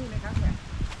พักที่นี่ไหมครับเนี่ย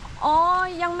อ๋อ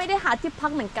ยังไม่ได้หาที่พั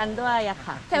กเหมือนกันด้วยอะ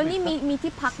ค่ะแถวนี้มี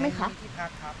ที่พักไหมคะที่พัก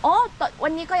ครับอ๋อวั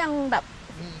นนี้ก็ยังแบบ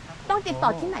ต้องติดต่อ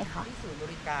ที่ไหนคะที่ศูนย์บ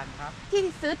ริการครับที่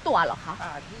ซื้อตั๋วเหรอคะ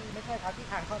ที่ไม่ใช่ครับที่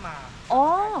ทางเข้ามาอ๋อ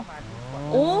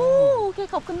โอเค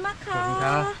ขอบคุณมากค่ะ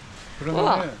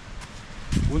그러면은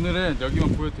오늘은 여기만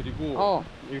보여드리고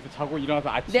여기서 자고 일어나서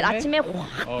아침에 내일 아침에 확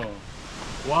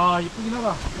와 예쁘긴 하다.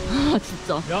 진짜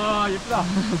야 예쁘다.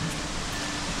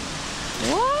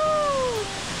 와.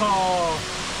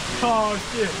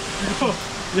 씨 이거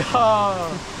야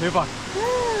대박.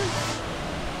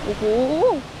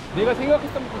 오호 내가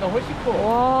생각했던 것보다 훨씬 커. 와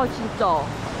진짜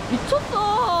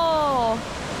미쳤어.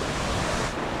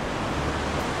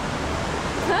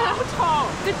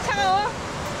 그 차가워?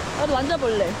 나도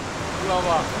만져볼래. 이리 와봐.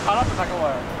 바람도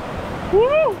잠깐만요.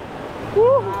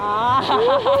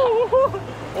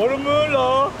 얼음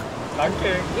물러.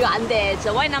 난개. 이거 안 돼.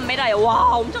 진짜 와이남메라야.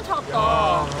 와 엄청 차갑다.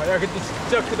 야 근데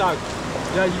진짜 크다.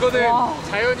 야 이거는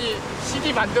자연이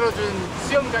신이 만들어준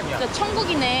수영장이야. 진짜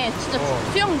천국이네. 진짜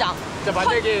수영장. 진짜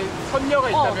만약에 선녀가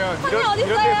있다면 선녀 이런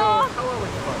어딨어요? 데서 샤워하고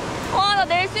싶을 거야. 와 나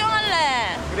내일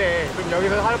수영할래. 그래 그럼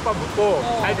여기서 하룻밤 묵고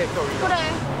잘 됐어 우리가.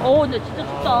 그래. 근데 진짜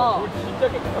좋다. 물 진짜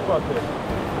깨끗한 것 같아.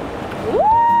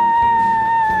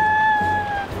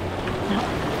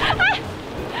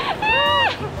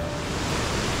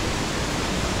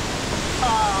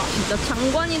 진짜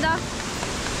장관이다.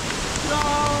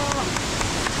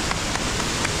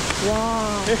 와.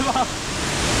 대박.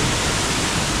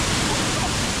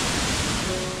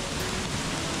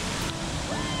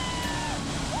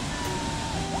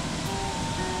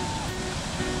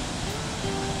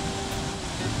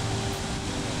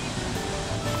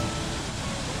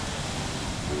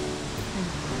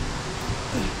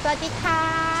 사디카.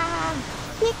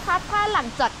 พี่คะถ้าหลัง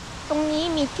จากตรงนี้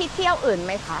มีที่เที่ยวอื่นไห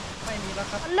มคะ ไม่มีแล้ว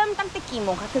ครับ เริ่มตั้งแต่กี่โม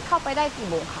งคะคือเข้าไปได้กี่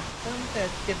โมงคะ เริ่มแต่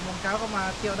7 โมงเช้าก็มา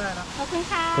เที่ยวได้แล้ว ขอบคุณ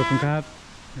ค่ะ 볶음캅.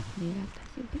 내가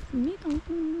다시 오겠습니다.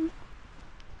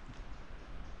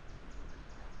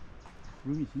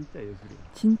 룸이 진짜 예술이야.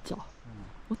 진짜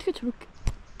어떻게 저렇게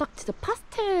딱 진짜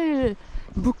파스텔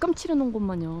물감 칠해놓은 것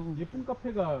마냥. 예쁜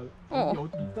카페가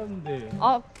어디 있다는데.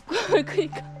 아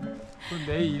그러니까. 그럼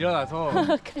내일 일어나서.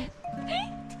 그래.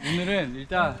 오늘은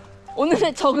일단.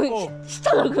 오늘은 적응.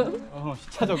 시차 적응.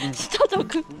 시차 적응. 시차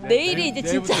적응. 내일이 이제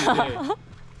진짜. 이제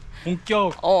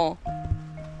본격.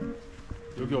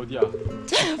 여기 어디야?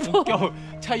 본격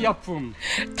차이아품.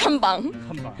 탐방.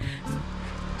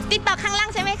 띠떡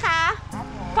항랑 ใช่ไหมคะ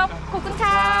ขอบคุณ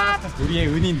ค่ะ 우리의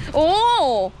은인.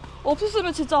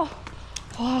 없었으면 진짜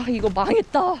와 이거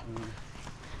망했다.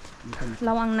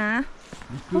 라왕나.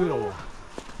 미끄러워.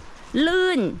 ลื่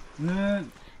น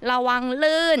ระวัง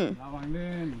ลื่น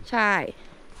ใช่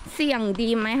เสียงดี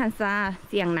ไหมฮันซา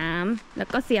เสียงน้ำแล้ว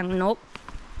ก็เสียงนก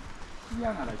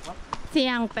เสี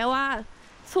ยงแปลว่า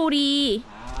소리.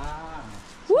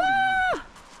 와!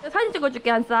 사진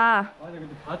찍어줄게 한싸. 아니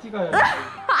근데 바지가.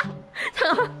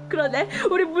 잠깐만 그러네.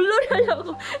 우리 물놀이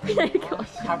하려고 그냥 이렇게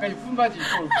왔어. 가까이 푼 바지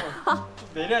입고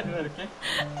내려야 되나 이렇게?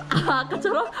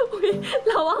 아까처럼 우리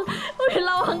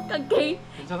라왕 깡케이.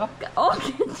 괜찮아?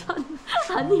 괜찮아.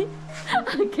 아니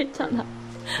괜찮아.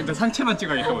 근데 상체만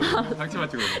찍어야겠어. 상체만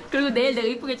찍어야. 그리고 내일 내가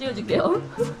이쁘게 찍어줄게요.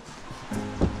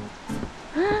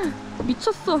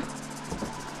 미쳤어.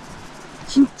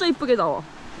 진짜 이쁘게 나와.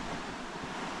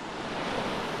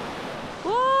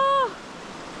 와.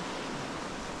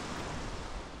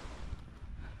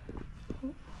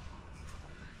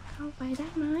 가봐야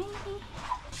되나요?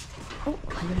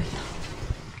 안 열렸다.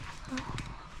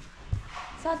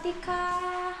 사디카.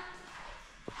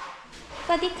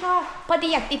 사디카. พอดี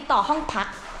อยากติดต่อห้องพัก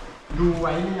ดูไ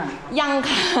ว้หรือยัง ยัง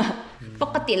ค่ะ ป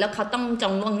กติแล้วเขาต้องจ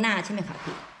องล่วงหน้าใช่ไหมคะ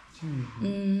พี่ ใช่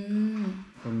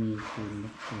ก็มีคุณนั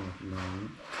กข่าวแล้ว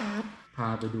ครับพา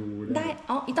ไปดูได้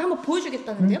이따 한번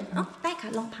보여주겠다는데요?ได้ค่ะ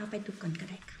ลองพาไปดูก่อนก็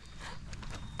ได้ค่ะ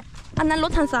안난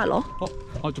로탄사로?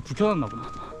 좀 불켜놨나 보다.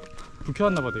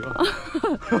 불켜놨나 봐 내가.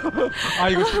 아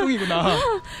이거 수동이구나.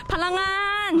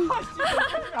 발랑한.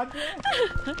 안돼.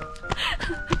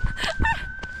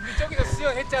 우리 저기서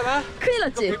수영했잖아. 큰일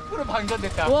났지? 100%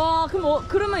 방전됐다. 와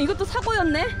그러면 이것도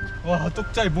사고였네? 와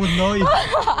똑자이 못 넣어. 와.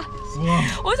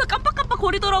 어디서 깜빡깜빡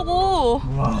거리더라고.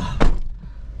 와.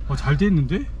 잘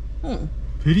됐는데?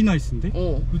 베리 나이스인데?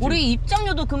 우리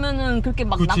입장료도 그러면은 그렇게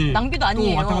막 낭비도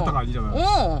아니에요. 또 왔다 갔다가 아니잖아.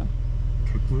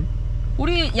 개꿀.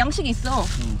 우리 양식이 있어.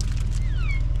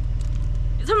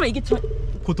 설마 이게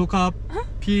고토캅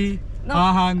피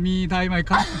아한 미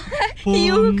다이마이카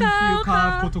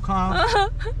히유캅 고토캅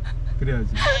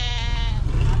그래야지.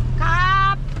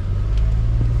 캅.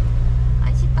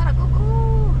 아이씨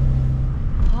따라고고.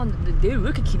 근데 내일 왜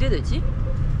이렇게 기대되지?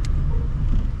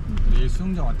 내일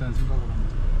수영장 왔다는 생각을 하면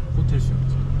호텔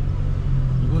수영장.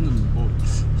 이거는 뭐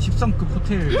 13급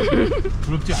호텔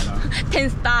부럽지 않아.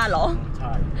 10스타러. 잘.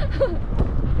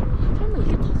 설마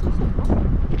이게 다 써서인가?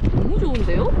 너무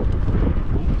좋은데요?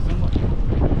 너무 비싼 거 아니야?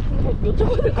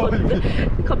 여쭤봐야 될 것 같은데?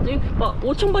 갑자기 막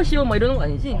 5,000바시오 막 이러는 거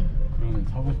아니지? 그러면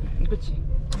사고 싶네. 그치.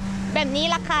 แบบนี้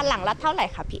ราคาหลังละเท่าไหร่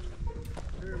คะพี่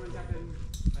มันจะเป็น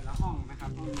แต่ละห้องนะครับ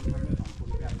ห้องนึงจะเป็น2 คน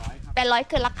 800 ครับ 800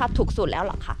คือราคาถูกสุดแล้วเห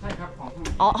รอคะ ใช่ครับของ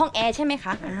ห้อง ห้องแอร์ใช่ไหมค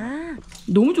ะ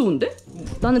너무 좋은데?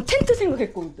 나는 텐트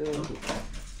생각했거든.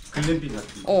 글램핑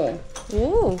같은 거.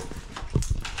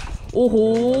 오호.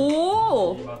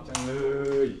 막장을.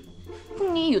 พรุ่ง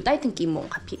นี้อยู่ได้ถึงกี่โมง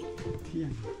คะพี่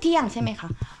เที่ยงใช่ไหมคะ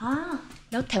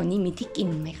แล้วแถวนี้มีที่กิน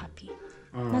ไหมคะพี่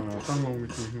ต้องลงไป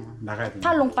กิน나가야 돼. ถ้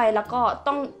าลงไปแล้วก็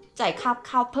ต้องจ่าย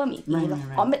ข้าวเพิ่มอีกนี้หร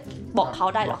อไม่บอกเขา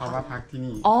ได้หรอคะ เขาว่าพักที่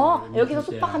นี่ 여기서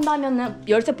숙박한다면은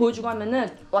열쇠 보여주고 하면은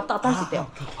왔다 갔다 할 수 있대요.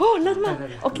 렛츠만.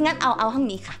 오케이,งั้นเอาห้อง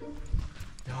นี้ค่ะ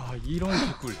야 이런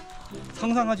개꿀.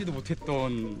 상상하지도 못했던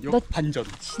역반전.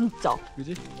 진짜. 그지?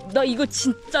 나 이거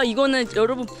진짜 이거는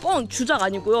여러분 뻥 주작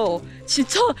아니고요.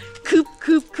 진짜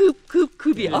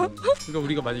급이야. 그러니까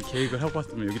우리가 만약 계획을 하고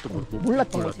왔으면 여기 또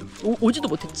몰랐던 거지. 오지도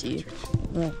못했지.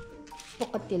 ป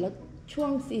กติแล้วช่วง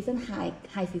ซีซั่น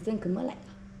ไฮซีซั่นคือเมื่อไหร่ค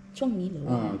ะช่วงนี้หรือ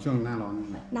ว่าช่วงหน้าร้อนนั่น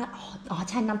แหละ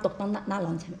ใช่น้ำตกต้องหน้าร้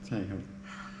อนใช่ไหม ใช่ครับ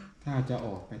ถ้าจะอ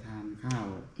อกไปทานข้าว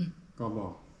ก็บอ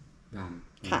กด่าน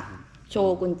ค่ะ โช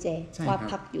ว์กุญแจว่า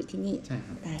พักอยู่ที่นี่ ใช่ค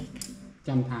รับ ได้ค่ะ จ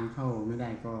ำทางเข้าไม่ได้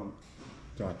ก็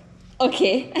จอด โอเค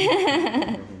เ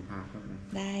ดี๋ยวผมพาเข้าไป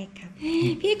ได้ค่ะ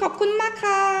พี่ขอบคุณมาก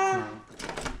ค่ะ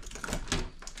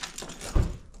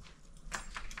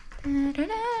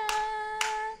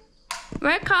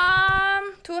Welcome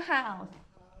to house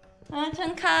เชิ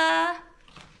ญค่ะ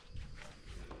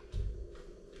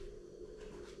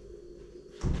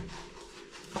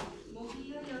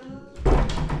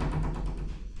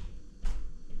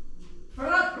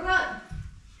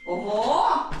โอ้โห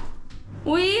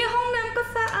อุ๊ยห้องน้ำก็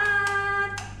สะอาด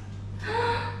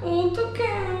어떡해.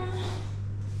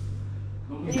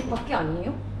 여기 밖에 아니에요?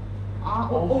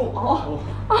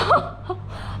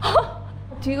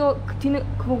 뒤는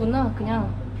그거구나.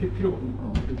 그냥. 필요가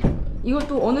없는.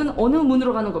 이것도 어느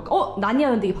문으로 가는 걸까?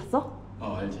 나니아 연대기 봤어?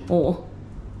 알지.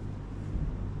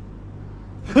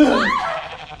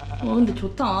 근데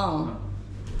좋다.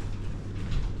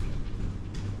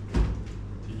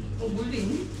 물도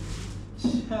있니?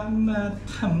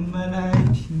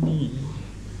 샤마타마라이티니.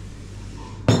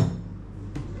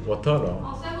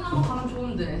 워터로. 세븐 한번 가면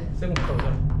좋은데. 세븐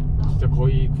가자. 진짜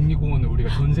거의 국립공원을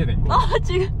우리가 전세 낸 거.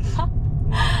 지금.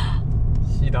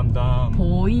 시담담.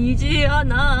 보이지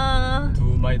않아.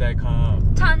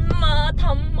 두마이다이캅. 참마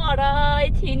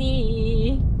담마라이티니.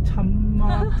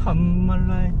 참마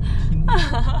담마라이티니.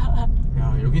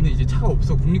 야 여기는 이제 차가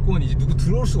없어. 국립공원 이제 누구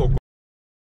들어올 수가 없고.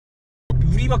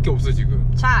 우리밖에 없어 지금.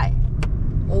 잘.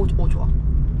 오 좋아.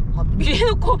 미리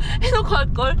해놓고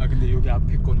할 걸. 근데 여기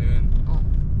앞에 거는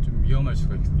좀 위험할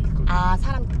수가 있거든.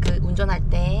 사람 운전할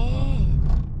때.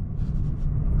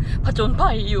 바존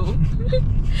파이유.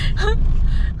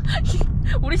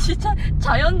 우리 진짜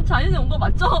자연에 온 거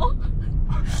맞죠?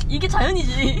 이게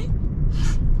자연이지.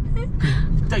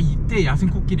 이때 야생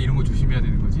코끼리 이런 거 조심해야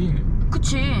되는 거지.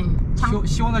 그치.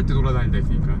 시원할 때 돌아다닌다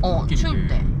했으니까. 추울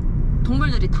때.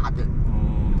 동물들이 다들.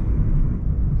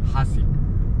 하식.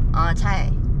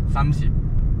 잘. 30.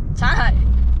 잘.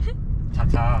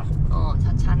 자차.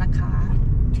 자차나카.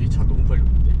 뒤에 차 너무 빨리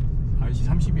오는데? 아저씨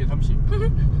 30이에요 30.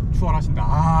 추월하신다.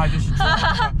 아저씨 추월.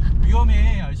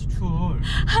 위험해 아저씨 추월.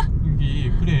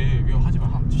 여기 그래 위험하지 마.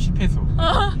 실패했어.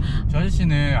 저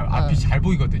아저씨는 앞이 잘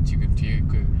보이거든 지금 뒤에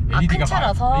LED가 큰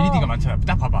차라서. LED가 많잖아.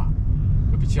 딱 봐봐.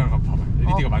 옆에 지나가 봐봐.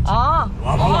 LED가 많지. 와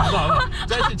봐봐.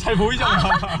 저 아저씨 잘 보이잖아.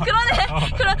 그러네.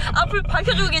 그럼 앞을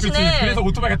밝혀주고 계시네. 그치? 그래서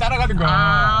오토바이가 따라가는 거야.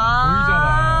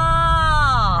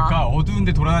 보이잖아. 그러니까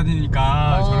어두운데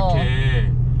돌아다니니까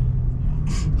저렇게.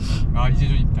 이제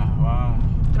좀 있다. 와.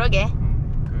 그러게.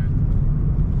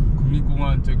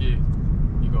 국립공원 저기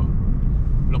이거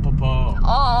러퍼퍼.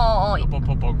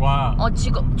 러퍼퍼과.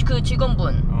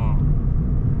 직원분.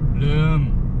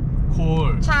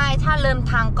 콜. ใช่ ถ้าลืม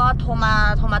ทางก็โทรมา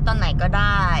ตอนไหนก็ไ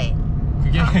ด้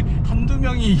그게 한두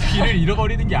명이 길을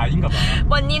잃어버리는 게 아닌가 봐.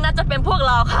 วันนี้น่าจะเป็นพวกเ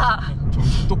ราค่ะ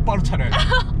정신 똑바로 차려야 돼.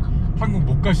 한국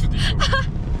못 갈 수도 있어.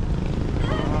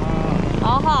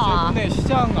 세븐의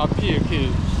시장 앞이 이렇게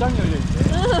시장이 열려 있네.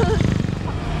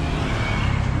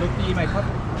 로띠 마이 컵?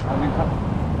 아멘 컵?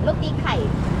 โรตีไข่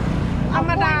ธรร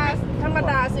มด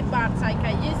า10 บาทใส่ไ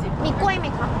ข่ 20 มีกล้วยไหม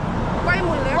คะ กล้วยหม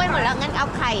ดแล้ว กล้วยหมดแล้วงั้นเอา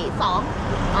ไข่2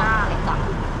ไข่2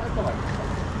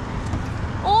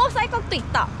โอ้ไส้กรอกติ๊ก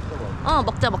ต๊อก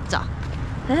먹자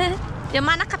เดี๋ยวม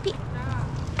านะคะพี่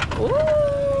โอ้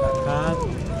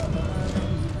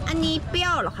อันนี้เปรี้ย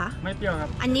วเหรอคะ ไม่เปรี้ยวครับ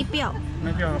อันนี้เปรี้ยว ไ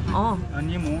ม่เปรี้ยวครับอัน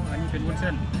นี้หมูอันนี้เป็นวุ้นเ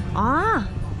ส้น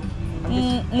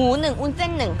หมู1อุ้นเส้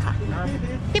น1ค่ะ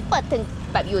พี่เปิดถึง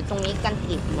แบบอยู่ตรงนี้กัน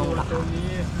กี่โมงเหรอ ตร คะ งนี้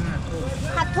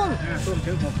5 ทุ่ม 5 ทุ่ม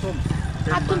ถึง 6 ทุ่ม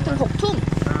 5 ทุ่มถึง 6 ทุ่ม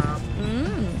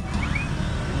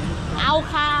เอา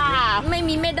ค่ะไ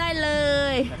ม่ได้เล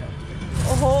ยโ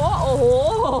อ้โห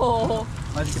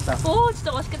맛있겠다. 오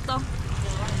진짜 맛있겠다.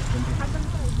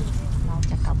 เรา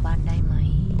จะกลับบ้านได้ไหม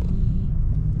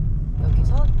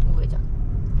여기서 우회전.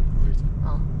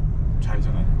 좌회전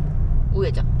아니야?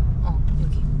 우회전.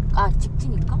 여기.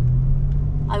 직진인가?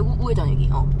 이거 우회전 여기.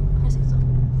 할 수 있어.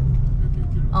 여기.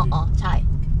 잘.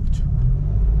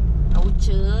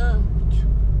 우측.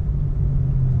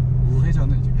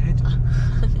 우회전은 이제 회전.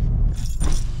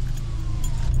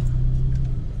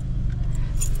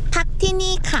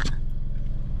 탁티니카.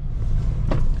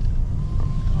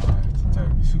 진짜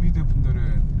여기 수비대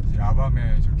분들은 이제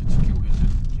야밤에 저렇게 지키고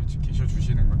계셔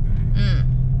주시는 건데.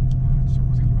 진짜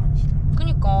고생이 많으시다.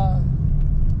 그니까.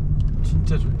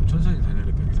 진짜 천천히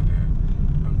다녀야겠다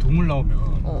여기서는. 동물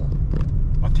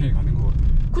나오면 마탱이 가는 거 같아.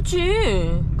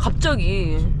 그치.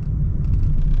 갑자기. 그치.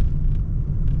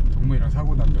 동물이랑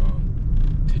사고 나면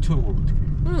대처하고 어떡해.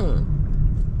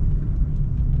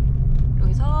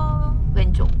 여기서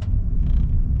왼쪽.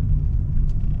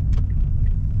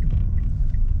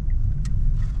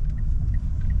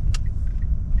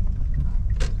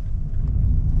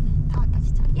 다 왔다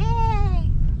진짜. 예.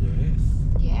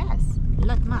 예스.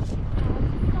 렛맛.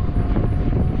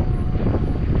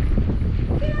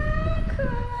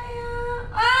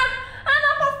 나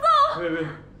봤어. 왜?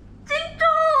 찡쪽.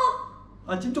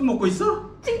 찜쪽 먹고 있어?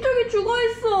 찡쪽이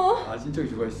죽어있어. 찜쪽이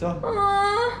죽어있어?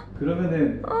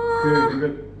 그러면은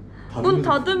문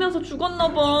닫으면서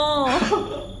죽었나봐.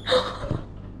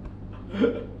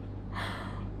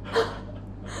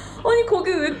 아니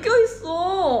거기 왜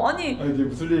껴있어? 아니 이게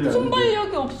무슨 일이야?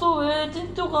 순발력이 없어 왜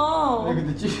찡쪽아.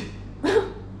 근데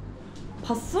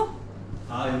봤어?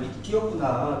 아 여기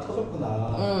끼었구나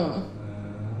터졌구나. 응.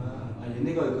 아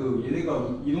얘네가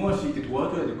이동할 수 있게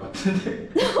도와줘야 될 것 같은데.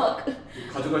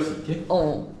 가져갈 수 있게?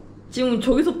 지금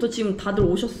저기서부터 지금 다들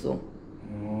오셨어.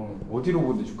 어디로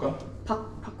보내줄까?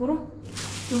 밖으로?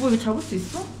 여보 이거 잡을 수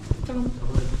있어? 잠깐만.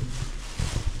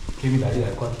 개미 난리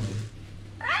날 것 같은데.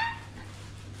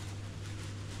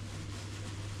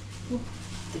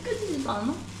 뜯겨지지도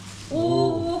않아?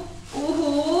 오호.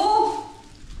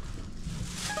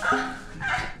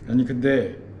 아니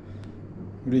근데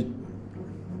우리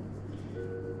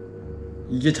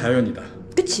이게 자연이다.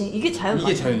 그치 이게 자연.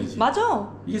 이게 자연이지. 맞아.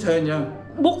 이게 자연이야.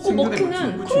 먹고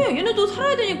먹기는 그래 얘네도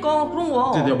살아야 되니까 그런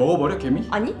거야. 이제 내가 먹어버려 개미?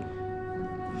 아니.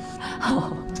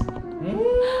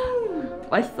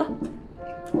 맛있어?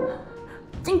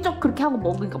 찡쩍 그렇게 하고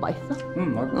먹으니까 맛있어?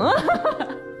 응 맛있어.